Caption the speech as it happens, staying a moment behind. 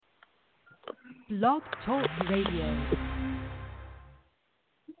Blog Talk Radio.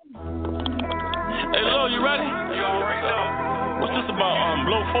 Hey, Lil, you ready? You already know. What's this about?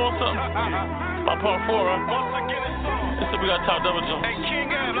 Blow 4 or something? About part 4, huh? Once again, this is we got top double jump. Hey,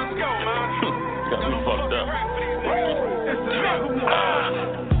 King Ab, let's go, man. Got me fucked up.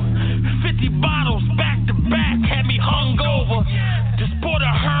 50 bottles back to back had me hungover. Just bought a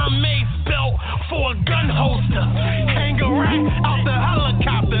Hermes belt for a gun holster. Hang a rack out the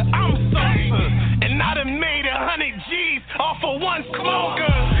helicopter. I'm sober, and I done made 100 G's off of one smoker.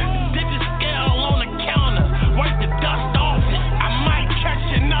 Did the scale on the counter, wipe the dust off it. I might catch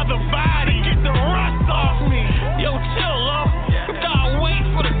another body, get the rust off me. Yo, chill, love. Gotta wait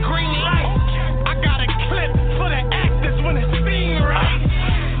for the green light. I got a clip for the actors when it's seen right.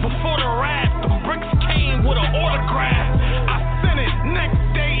 Before the rap, the bricks came with an autograph. I sent it next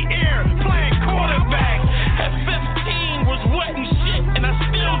day air, playing quarterback. At 15 was wet and shit, and I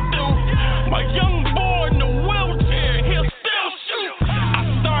still do. My young boy in the wheelchair, he'll still shoot. I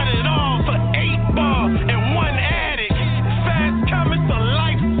started off for 8 ball and 1 addict. Fast coming to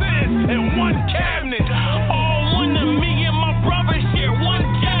life sentence in 1 cabinet. All one of me and my brother share 1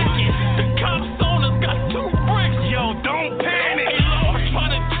 jacket. The cops on us got 2 bricks. Yo, don't panic. Hey, Lord, I'm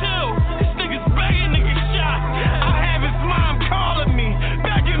trying to chill. This nigga's begging to get shot. I have his mom calling me,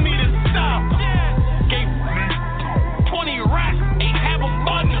 begging me to stop. Gave 20 racks, ain't have a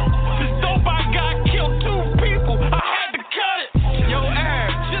bundle. This dope I got killed 2 people. I had to cut it. Yo,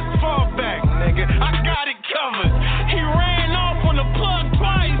 Ab, just fall back, nigga. I got it covered. He ran off on the plug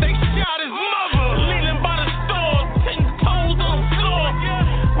twice. They shot his mother. Leaning by the store, 10 toes on the floor.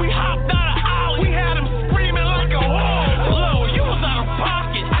 We hopped out of alley. We had him screaming like a whore. Low, you was out of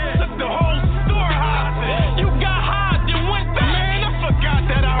pocket. I took the whole store hostage. You got high, then went back. Man, I forgot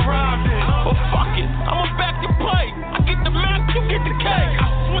that I robbed it. But fuck it, I'ma back to play. I get the map, you get the cake. I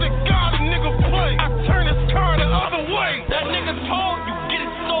swear to God, a nigga play. I turn his car the other way. That nigga told you get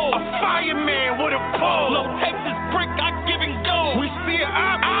it sold. A fireman with a pole. Low takes his brick, I give him gold. We see it,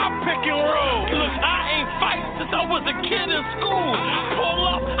 I pick and roll. Look, I ain't fight since I was a kid in school. Pull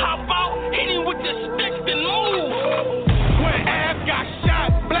up, hop out, hit him with the sticks, then move. When Ab got shot,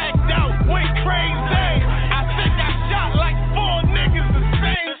 blacked out, went crazy. I think I shot like 4 niggas the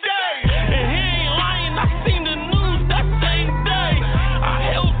same day. And he ain't lying, I seen the news that same day.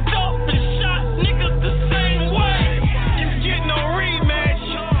 I held up and shot niggas the same way. You get no rematch,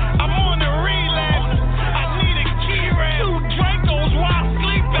 I'm on the relapse. I need a key rat, 2 Dracos while I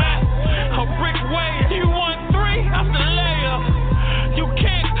sleep at. A brick way, you want 3? That's the layup. You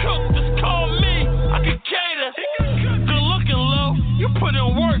can't cook, just call me, I can cater. Good looking, low, you put in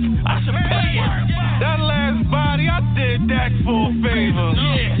work, I should pay you. That last body, I did that for a favor.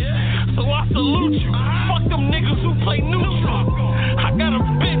 Yeah, so I salute you. Fuck them niggas who play neutral. I got a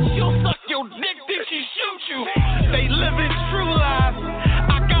bitch, she'll suck your dick, then she shoot you. They living true lives.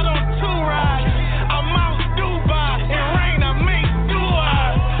 I got on 2 rides. I'm out Dubai. In rain, I make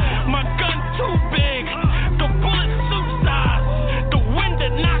do-eyes. My gun too big. The bullet suit size. The wind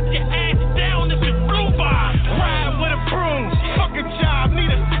that knock your ass down if it blew by. Ride with a broom. Fuck a job, need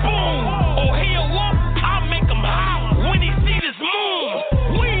a spoon. Oh, he a wolf, I'll make him holler when he see this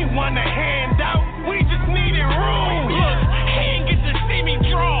moon. We ain't want a handout, we just needed room. Look, he ain't get to see me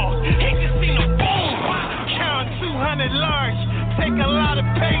draw, he just seen a boom. Count 200 large, take a lot of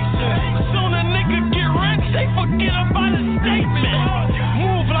patience. Soon a nigga get rich, they forget about his statement.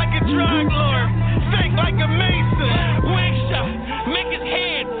 Move like a drug lord, think like a mason. Wing shot, make his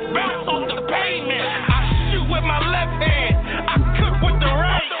head bounce off the pavement. I shoot with my left hand, I cook with the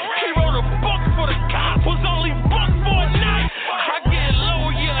right. He wrote a book for the cops, was only booked for a night. I get low,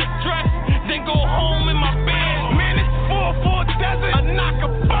 your address, then go home in my bed. Man, it's 4-4 desert, I knock a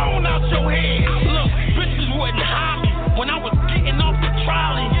bone out your head. Look, bitches wouldn't hide me when I was getting off the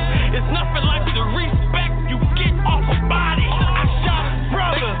trolley. It's nothing like the respect you get off a body. I shot his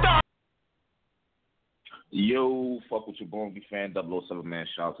brother. Yo, fuck with your Bongi fan, 007, man.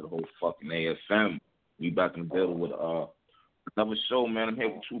 Shout out to the whole fucking AFM. We back in the middle with another show, man. I'm here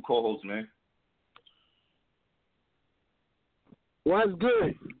with 2 co-hosts, man. What's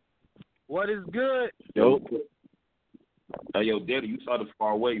good? What is good? Yo. Yo, Daddy, you started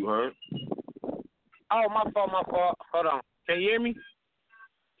far away, you heard? Oh, my fault. Hold on. Can you hear me?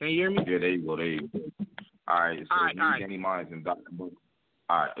 Yeah, there you go. All right, so any minds and Dr. Mook.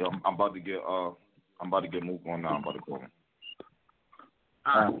 All right, I'm about to get Mook on now. I'm about to call him.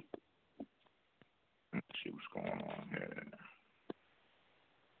 All right. Let's see what's going on here.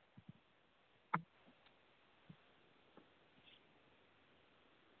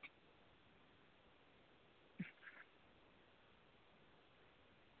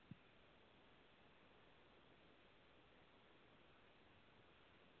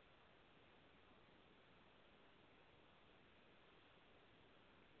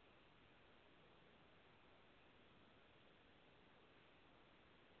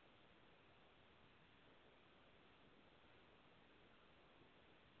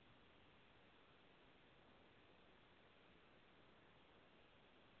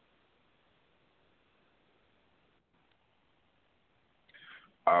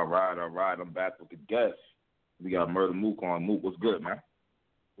 All right. I'm back with the guest. We got Murder Mook on. Mook, what's good, man?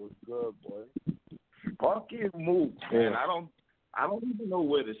 What's good, boy? Fucking Mook, man. I don't even know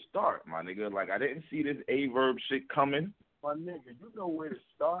where to start, my nigga. Like, I didn't see this A-verb shit coming. My nigga, you know where to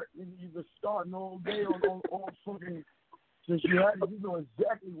start. You've been starting all day on fucking. Since you had it, you know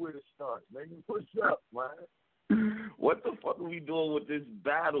exactly where to start, man. What's up, man? What the fuck are we doing with this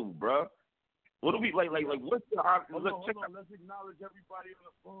battle, bruh? What are we like? What's the? Hold on. Let's acknowledge everybody on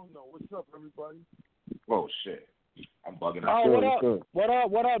the phone, though. What's up, everybody? Oh shit, I'm bugging out. Oh,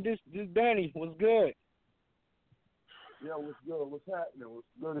 what up? This Danny. What's good? Yeah, what's good? What's happening? What's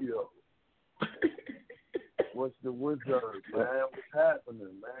good, yo? What's the wizard, man? What's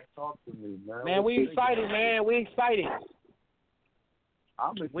happening, man? Talk to me, man. Man, we excited, man. We excited.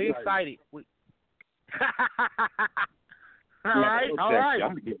 I'm excited. We excited. All right.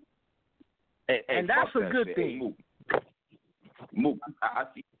 And that's a good thing. Mook, I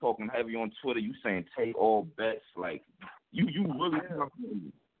see you talking heavy on Twitter. You saying take all bets. Like, you really...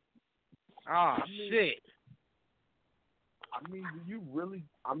 Shit. I mean, do you really...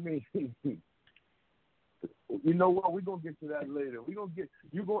 I mean... You know what? We're gonna get to that later.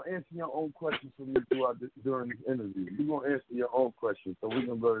 You're gonna answer your own questions for me during this interview. You're gonna answer your own questions, so we're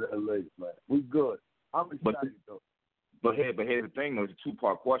gonna go to that later, man. We good. I'm excited though. But here's the thing, though. It's a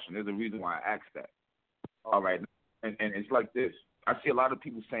two-part question. There's a reason why I asked that. All right, and it's like this. I see a lot of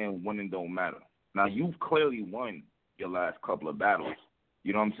people saying winning don't matter. Now you've clearly won your last couple of battles.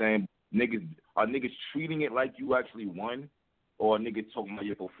 You know what I'm saying? Are niggas treating it like you actually won, or niggas talking about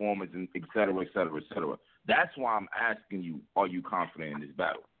your performance and et cetera, et cetera, et cetera? That's why I'm asking you, are you confident in this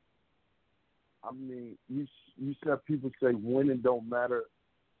battle? I mean, you said people say winning don't matter.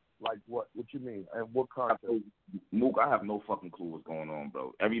 Like what? What you mean? And what context? Mook, I have no fucking clue what's going on,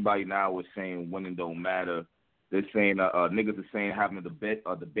 bro. Everybody now is saying winning don't matter. They're saying niggas are saying having a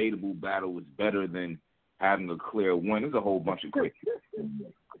debatable battle is better than having a clear win. There's a whole bunch of crazy.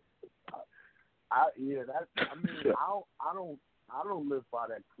 I don't live by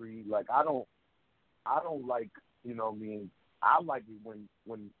that creed. Like I don't like, you know what I mean? I like it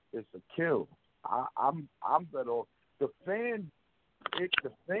when it's a kill. I'm better off. The fans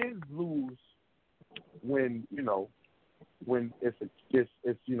lose when, you know, when it's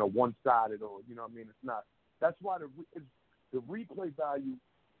you know, one-sided, or, you know what I mean? It's not. That's why the replay value,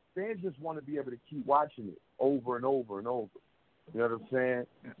 fans just want to be able to keep watching it over and over and over. You know what I'm saying?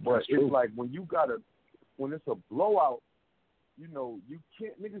 But it's like when it's a blowout, you know, you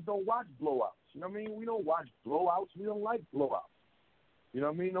can't, niggas don't watch blowouts. You know what I mean? We don't watch blowouts. We don't like blowouts. You know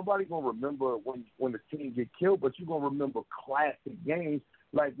what I mean? Nobody gonna remember when the team get killed, but you gonna remember classic games.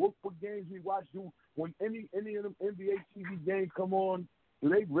 Like what games we watch? When any of them NBA TV games come on, do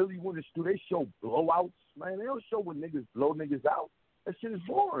they really do they show blowouts? Man, they don't show when niggas blow niggas out. That shit is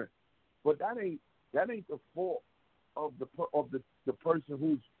boring. But that ain't the fault of the person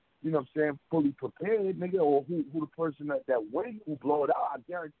who's, you know what I'm saying, fully prepared, nigga, or who the person that win who blow it out. I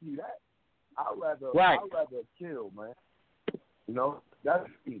guarantee that. I'd rather kill, man. You know, that's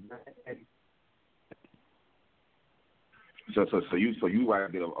me, man. And so you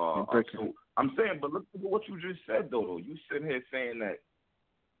right there. So I'm saying, but look at what you just said though. You sitting here saying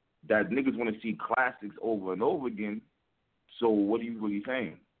that niggas want to see classics over and over again. So what are you really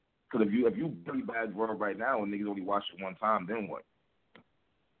saying? Because if you really bad VERB right now and niggas only watch it one time, then what?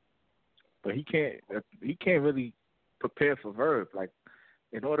 But he can't really prepare for VERB. Like,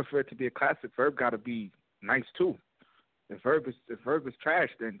 in order for it to be a classic, VERB got to be nice too. If VERB is trash,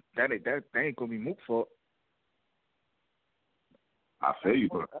 then that ain't gonna be Mook fault. I feel you,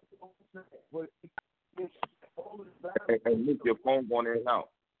 bro. Hey, Mook, your phone going in and out.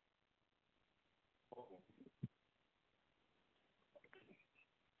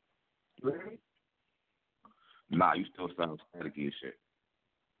 Really? Nah, you still sound staticky as shit.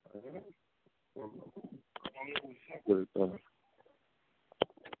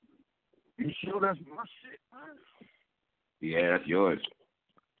 You sure that's my shit, man? Yeah, that's yours.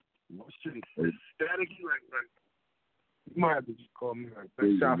 My shit is staticky, like you might have to just call me like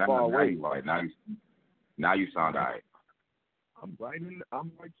that. Sound far away. Now you sound all right. I'm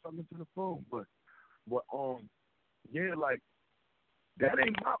right talking to the phone, but yeah, like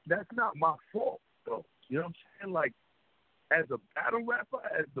that's not my fault though. You know what I'm saying? Like, as a battle rapper,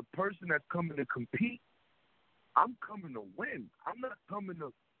 as the person that's coming to compete, I'm coming to win. I'm not coming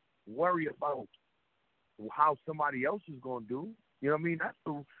to worry about how somebody else is gonna do. You know what I mean?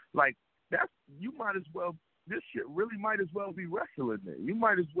 You might as well. This shit really might as well be wrestling. There, you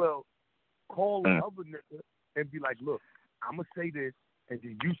might as well call another nigga and be like, "Look, I'm gonna say this, and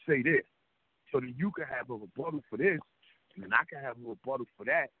then you say this, so that you can have a rebuttal for this, and I can have a rebuttal for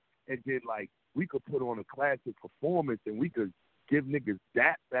that, and then like we could put on a classic performance, and we could give niggas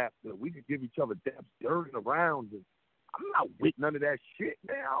daps after. We could give each other daps during the rounds, and I'm not with none of that shit,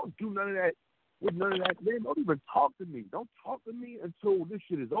 man. I don't do none of that with none of that, man. Don't even talk to me. Don't talk to me until this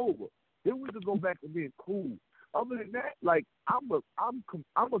shit is over. Then we can go back to being cool. Other than that, like I'm a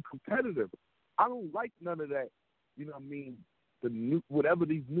competitor. I don't like none of that. You know what I mean? The new whatever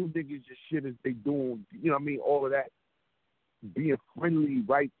these new niggas and shit is they doing. You know what I mean? All of that being friendly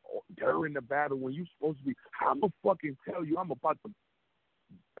right during the battle when you supposed to be. I'ma fucking tell you, I'm about to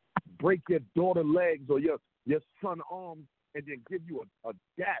break your daughter's legs or your son's arms and then give you a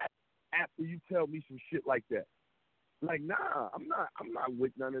dap after you tell me some shit like that. Like, nah, I'm not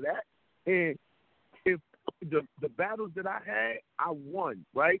with none of that. And if the battles that I had, I won,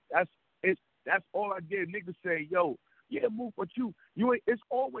 right? That's all I did. Niggas say, yo, yeah, Mook, but you ain't. It's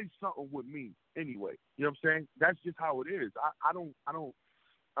always something with me anyway. You know what I'm saying? That's just how it is. I don't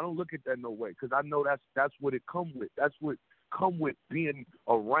look at that no way because I know that's what it come with. That's what come with being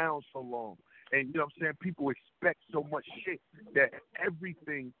around so long. And you know what I'm saying? People expect so much shit that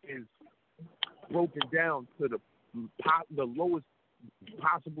everything is broken down to the lowest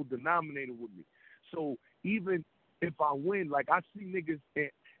possible denominator with me. So even if I win, like I see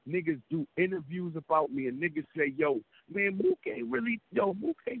niggas do interviews about me and niggas say, yo, man, Mook ain't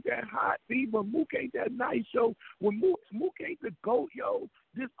that hot, but Mook ain't that nice, yo. When Mook ain't the GOAT, yo,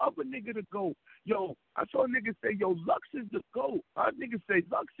 this other nigga the GOAT. Yo, I saw niggas say, yo, Lux is the GOAT. Niggas say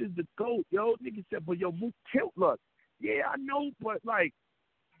Lux is the GOAT, yo. Niggas said, but yo, Mook killed Lux. Yeah, I know, but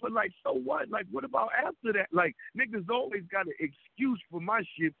so what? Like, what about after that? Like, niggas always got an excuse for my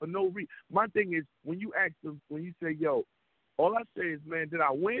shit for no reason. My thing is, when you ask them, when you say, yo, all I say is, man, did I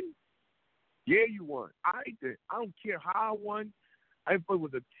win? Yeah, you won. I don't care how I won. If it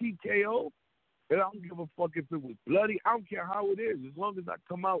was a TKO, and I don't give a fuck if it was bloody. I don't care how it is. As long as I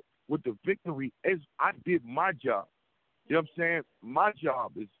come out with the victory, I did my job. You know what I'm saying? My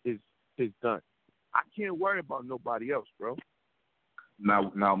job is done. I can't worry about nobody else, bro.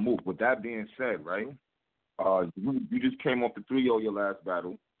 Now, Mook, with that being said, right, you just came off the 3-0 your last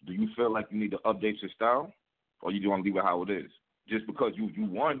battle. Do you feel like you need to update your style, or you want to leave it how it is? Just because you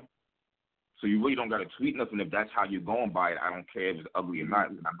won, so you really don't got to tweet nothing if that's how you're going by it. I don't care if it's ugly or not.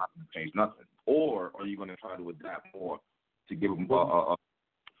 I'm not going to change nothing. Or are you going to try to adapt more to give them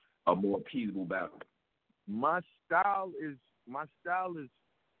a more appeasable battle? My style is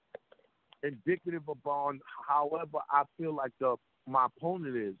indicative upon however I feel like my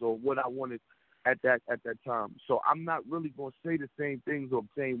opponent is or what I wanted at that time. So I'm not really going to say the same things or the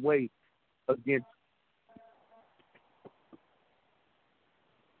same way against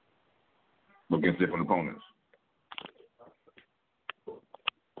different opponents.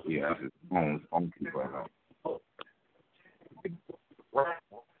 Yeah, that's his phone keep right now.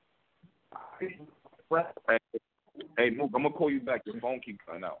 Hey, Mook, I'm gonna call you back. Your phone keep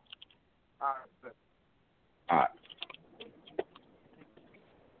cutting out. All right.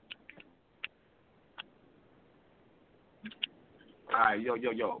 All right,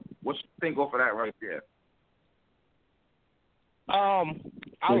 yo. What you think off of that right there?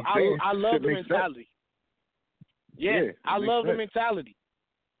 I love the mentality. Yeah, I love the mentality.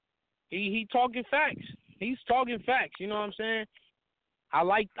 He talking facts. He's talking facts. You know what I'm saying? I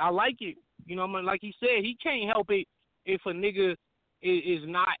like it. You know what I mean? Like he said, he can't help it if a nigga is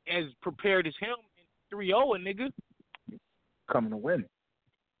not as prepared as him. 3-0, a nigga coming to win.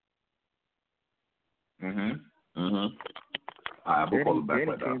 All right, we'll call it back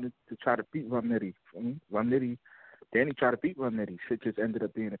Danny came to try to beat Romnetti. Danny tried to beat Romnetti. Shit just ended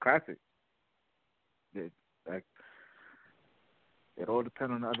up being a classic. It all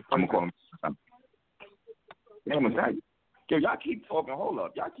depends on the other person. I'm going to call him. Yo, y'all keep talking. Hold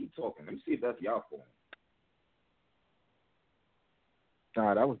up. Y'all keep talking. Let me see if that's y'all phone.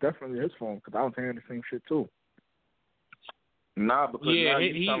 Nah, that was definitely his phone because I was hearing the same shit too. Nah, because now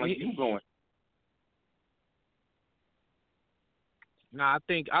you sound like you going. Nah, I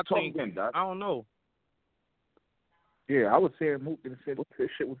think again, Doc. I don't know. Yeah, I was saying Mook and said his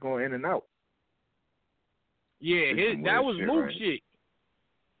shit was going in and out. Yeah, that was Mook right? shit.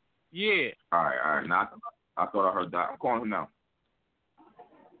 Yeah. All right. Now, I thought I heard Doc. I'm calling him now.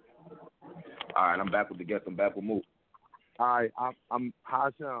 All right, I'm back with the guest. I'm back with Mook. All right, I'm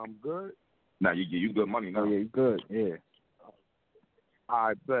Hassan. I'm good. Now you good money now. Oh yeah, you good. Yeah. All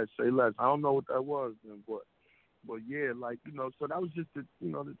right, bet. Say less. I don't know what that was, but yeah, like so that was just to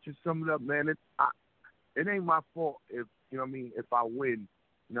just sum it up, man. It ain't my fault if if I win,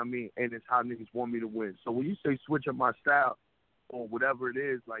 and it's how niggas want me to win. So when you say switch up my style or whatever it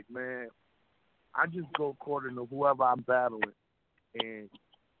is, like man, I just go according to whoever I'm battling, and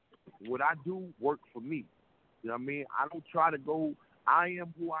what I do works for me. You know what I mean? I don't try to go. I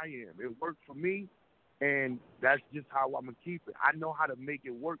am who I am. It works for me, and that's just how I'm gonna keep it. I know how to make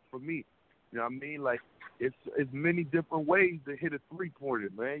it work for me. You know what I mean? Like it's many different ways to hit a 3-pointer,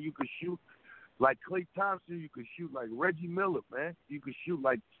 man. You could shoot like Klay Thompson. You could shoot like Reggie Miller, man. You could shoot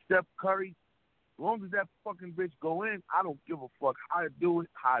like Steph Curry. As long as that fucking bitch go in, I don't give a fuck how I do it,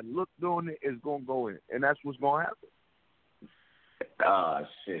 how I look doing it, it's gonna go in, and that's what's gonna happen. Ah,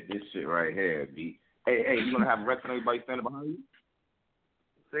 shit, this shit right here, B. Hey, you gonna have Rex and everybody standing behind you?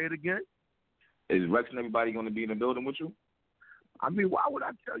 Say it again. Is Rex and everybody gonna be in the building with you? I mean, why would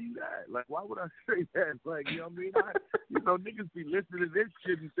I tell you that? Like, why would I say that? Like, you know what I mean? Niggas be listening to this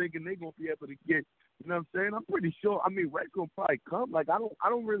shit and thinking they gonna be able to get. You know what I'm saying? I'm pretty sure. I mean, Rex gonna probably come. Like, I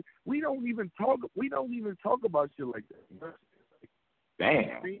don't really. We don't even talk about shit like that.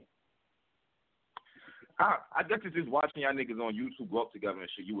 Damn. I guess it's just watching y'all niggas on YouTube grow up together and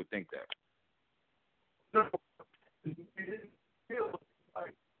shit. You would think that.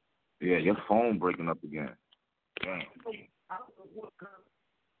 Yeah, your phone breaking up again. Damn. I don't know what kind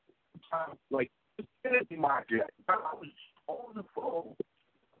of like my jack. I was on the phone.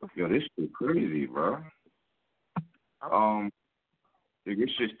 Yo, this shit crazy, bro. This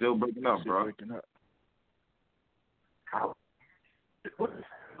shit still breaking up, bro. Breaking up. How?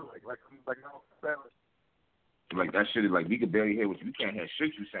 Like that shit is like we can barely hear what you can't hear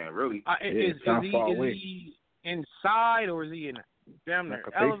shit you saying, really. Is he inside or is he in a damn near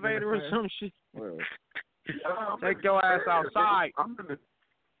elevator or some shit? Well, take your ass outside. I'm in the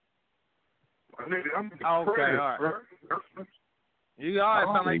okay, all right. You always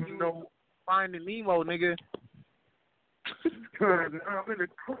sound like you know Finding Nemo, nigga. I'm in the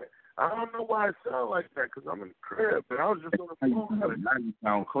crib. I don't know why it sounds like that because I'm in the crib, but I was just on the phone. Now you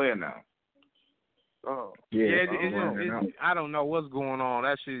sound clear now. Oh. Yeah, I don't know what's going on.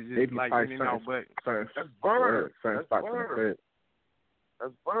 That shit is just like, you know, but that's Bird. That's Bird.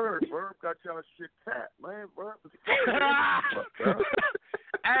 That's Bird. Bird got y'all shit tapped, man. Bird is fucking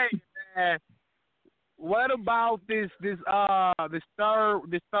Hey, man. What about this third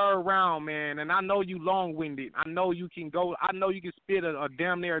round, man? And I know you long-winded. I know you can spit a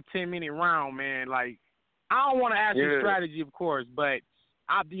damn near 10-minute round, man. Like, I don't want to ask you strategy, of course, but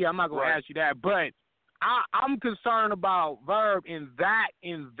I'm not gonna ask you that. But I'm concerned about VERB in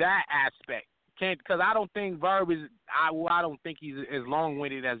that aspect. Because I don't think VERB is. I don't think he's as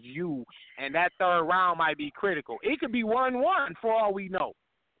long-winded as you. And that third round might be critical. It could be 1-1 for all we know.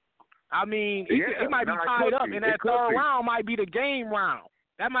 I mean, it might be tied up, and that third round might be the game round.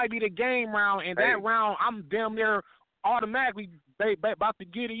 That might be the game round, and that round, I'm damn near automatically about to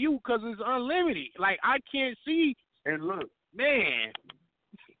get to you because it's unlimited. Like, I can't see. And look. Man.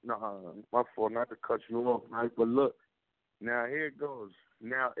 No, my fault, not to cut you off, right? But look, now here it goes.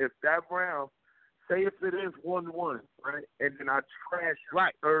 Now, if that round, say if it is 1-1, right, and then I trash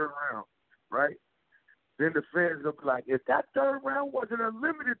the third round, right, then the fans look like, if that third round wasn't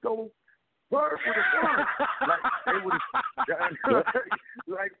unlimited, though, Bird would have won. Like, they would have,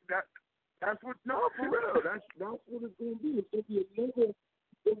 like that. That's what, no, for real. That's what it's going to be. It's going to be another,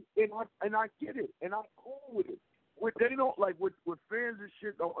 and I get it, and I'm cool with it. What they don't, like, what fans and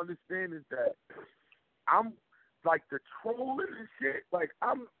shit don't understand is that I'm, like, the trolling and shit, like,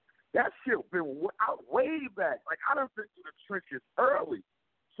 that shit been out way back. Like, I done been through the trenches early.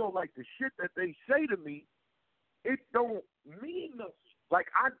 So, like, the shit that they say to me, it don't mean nothing. Like,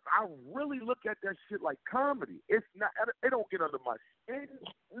 I really look at that shit like comedy. It's not, it don't get under my skin,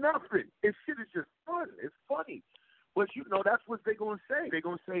 nothing. This shit is just fun. It's funny. But, you know, that's what they're going to say. They're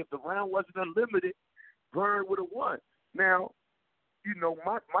going to say if the round wasn't unlimited, Bird would have won. Now, you know,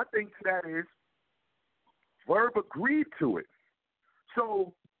 my thing to that is, Verb agreed to it.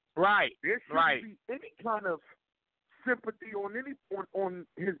 So, there shouldn't be any kind of sympathy on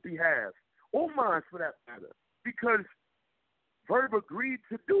his behalf, or mine for that matter, because Verb agreed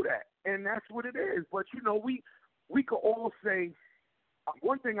to do that, and that's what it is. But, you know, we could all say,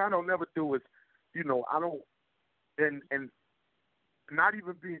 one thing I don't never do is, you know, I don't, and not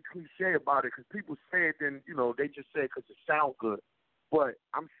even being cliche about it, because people say it, then, you know, they just say it because it sounds good. But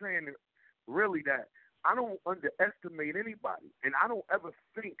I'm saying really that I don't underestimate anybody, and I don't ever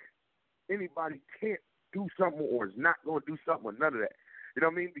think anybody can't do something or is not going to do something or none of that. You know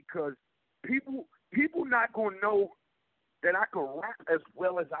what I mean? Because people not going to know that I can rap as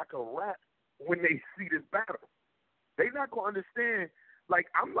well as I can rap when they see this battle. They not going to understand. Like,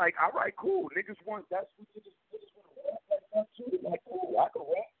 I'm like, all right, cool. Niggas want, that's what niggas want to rap like that too. Like, cool, I can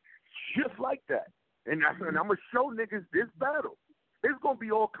rap just like that. And I'm going to show niggas this battle. it's gonna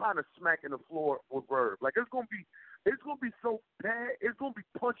be all kind of smacking the floor with Verb. Like it's gonna be so bad. It's gonna be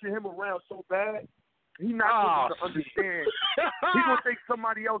punching him around so bad. He not gonna understand. He gonna think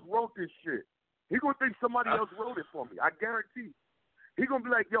somebody else wrote this shit. He gonna think somebody else wrote it for me. I guarantee. He gonna be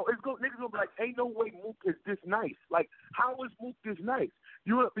like, yo, niggas gonna be like, ain't no way Mook is this nice. Like, how is Mook this nice?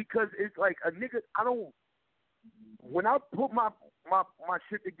 Because it's like a nigga. When I put my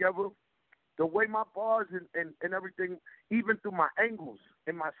shit together, the way my bars and everything, even through my angles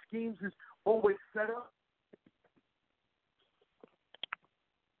and my schemes is always set up.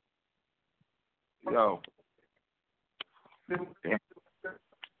 Yo. Damn.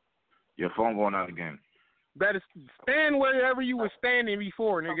 Your phone going out again. Better stand wherever you were standing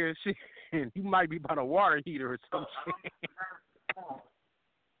before, nigga. Shit, you might be by the water heater or some shit.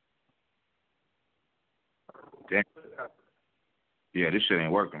 Damn. Yeah, this shit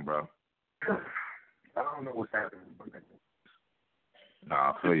ain't working, bro. I don't know what's happening.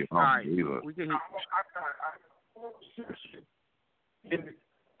 Nah, I feel you. All right, we can hear.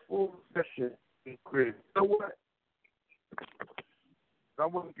 Full session in crib. You know what? I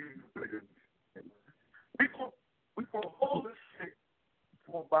want to give you a figure. We gonna hold this shit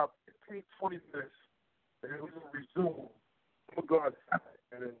for about 15, 20 minutes, and then we're gonna resume. I'm gonna go outside,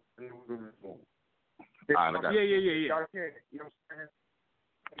 and then we're gonna resume. Yeah. Y'all can't, you know what I'm saying?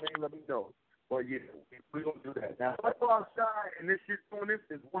 Let me know. Well, yeah, we're gonna do that. Now, if I go outside and this shit's doing this,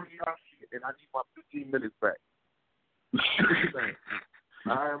 it's one of y'all shit, and I need my 15 minutes back.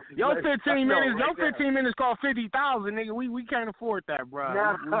 Your 15 minutes cost 50,000, nigga. We can't afford that, bro.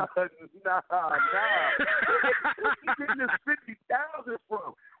 Nah. Where you getting this 50,000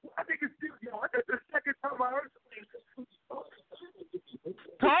 from? I think it's the second time I heard something.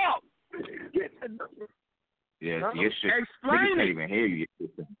 Talk. Yeah, your shit. Explain can't it. even hear you.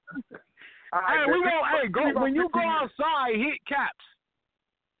 Go when you go outside, hit caps.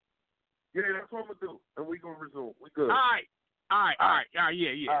 Yeah, that's what I'm gonna do, and we gonna resume. We good. All right, yeah.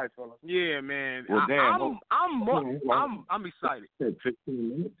 All right, fella. Yeah, man. Well, damn. I'm excited. 15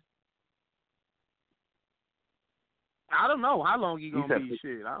 minutes. I don't know how long he gonna be.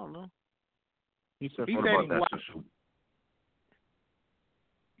 Shit, I don't know. He said he about that?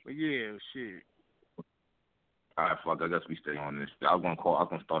 But yeah, shit. All right, fuck. I guess we stay on this. I was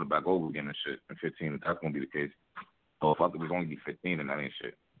gonna start it back over again and shit in 15. That's gonna be the case. So if it was only be 15, then that ain't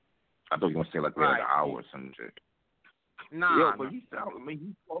shit. I thought you were gonna say like we had an hour or some shit. Nah. Yo, but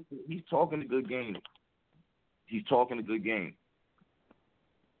he's talking a good game. He's talking a good game.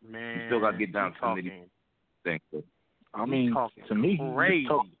 Man, he still got to get down to the thing. I mean, to me,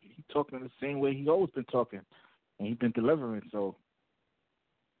 he's talking the same way he's always been talking, and he's been delivering. So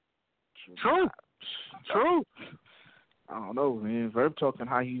true. I don't know, man. Verb talking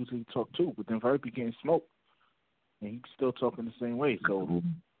how he usually talk too, but then Verb be getting smoked, and he's still talking the same way. So,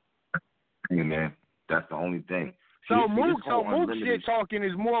 hey man, that's the only thing. So Mook shit talking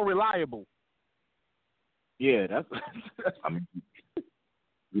is more reliable. Yeah, that's. I mean,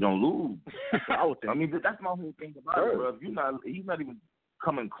 you don't lose. I mean, that's my whole thing about it, bro. He's not even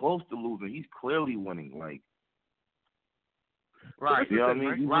coming close to losing. He's clearly winning. Like, right? You know what I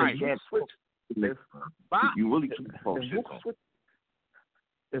mean? Right. You can't switch. You really keep shit.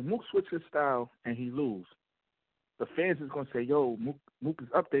 If Mook switches style and he lose, the fans is gonna say, "Yo, Mook is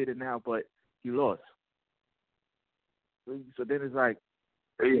updated now, but he lost." So then it's like,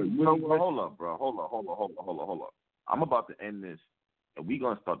 hey, you know what? Hold up, bro. Hold up. I'm about to end this, and we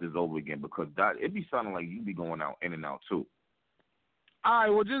gonna start this over again because it be sounding like you be going out in and out too. All right,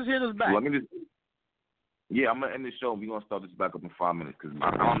 well, just hit us back. Yeah, I'm gonna end the show. And we gonna start this back up in 5 minutes because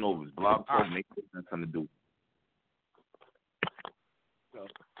I don't know if it's blog talk, make it something to do. All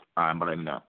right, I'm about to end now.